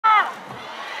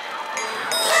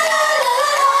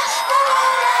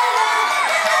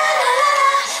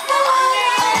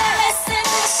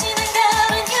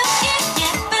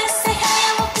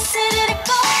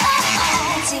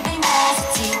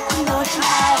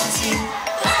거지.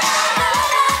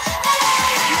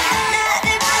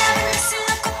 나를 바라보는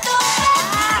순간껏 또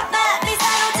맘이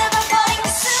사로잡아버린 그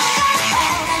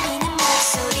순간 달리는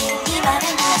목소리 이 말은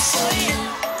목소리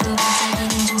또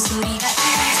반짝이는 종소리가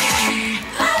있지.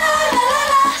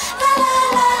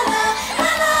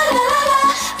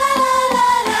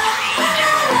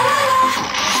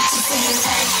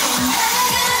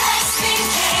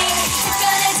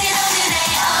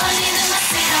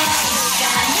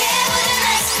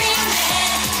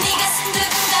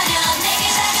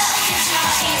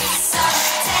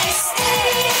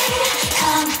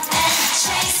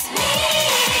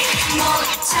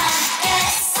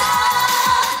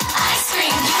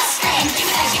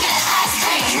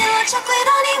 chocolate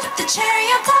honey with the cherry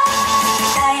on top.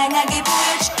 다양하게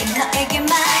보여줄게 너에게만.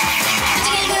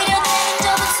 무지개 그려내는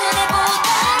좁은 수뇌보다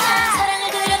사랑을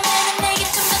그려내는 내게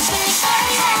좀 더 틀릴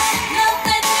거야. 넌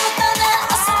날 두고 떠나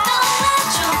어서 떠나.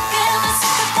 조금은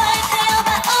스쿠터에 태워봐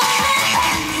오늘.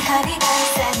 이 허리가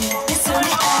싸니 내 손에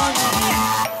어울려.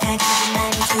 다가진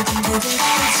날 두근두근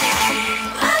거리지.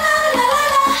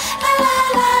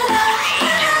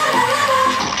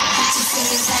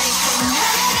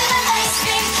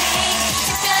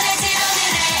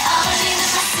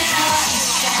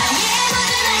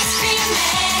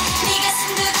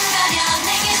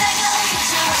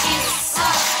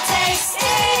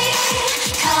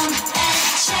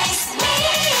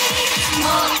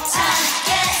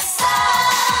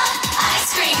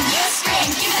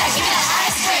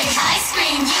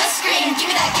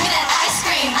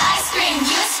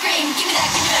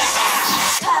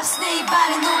 Pops 내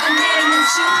발에 녹아내리는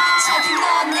중 차디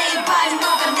너 내 발에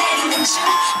녹아내리는 중